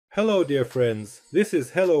Hello dear friends, this is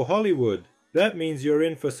Hello Hollywood. That means you're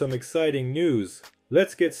in for some exciting news.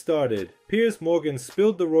 Let's get started. Piers Morgan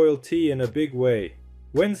spilled the royal tea in a big way.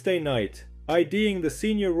 Wednesday night, IDing the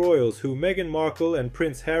senior royals who Meghan Markle and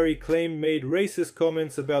Prince Harry claimed made racist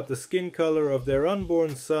comments about the skin color of their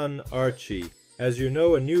unborn son Archie. As you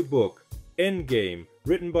know, a new book, Endgame,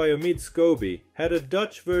 written by Omid Scobie, had a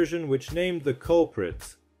Dutch version which named the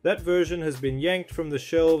culprits. That version has been yanked from the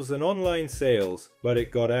shelves and online sales, but it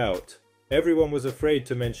got out. Everyone was afraid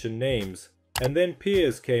to mention names, and then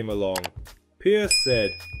Piers came along. Pearce said,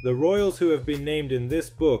 "The royals who have been named in this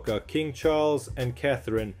book are King Charles and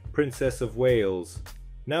Catherine, Princess of Wales."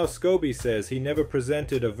 Now Scobie says he never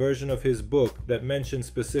presented a version of his book that mentioned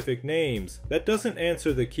specific names. That doesn't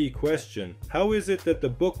answer the key question. How is it that the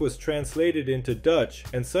book was translated into Dutch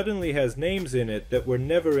and suddenly has names in it that were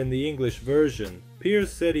never in the English version?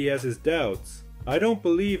 Piers said he has his doubts. "I don't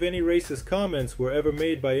believe any racist comments were ever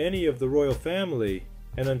made by any of the royal family,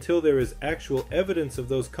 and until there is actual evidence of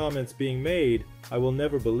those comments being made, I will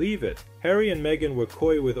never believe it." Harry and Meghan were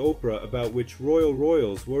coy with Oprah about which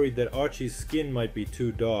royals worried that Archie's skin might be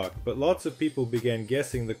too dark, but lots of people began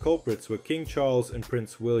guessing the culprits were King Charles and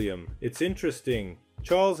Prince William. It's interesting.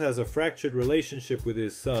 Charles has a fractured relationship with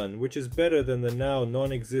his son, which is better than the now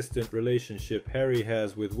non-existent relationship Harry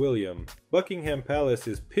has with William. Buckingham Palace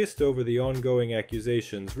is pissed over the ongoing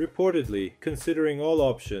accusations, reportedly considering all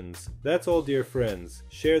options. That's all dear friends.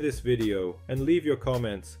 Share this video and leave your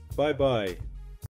comments. Bye bye.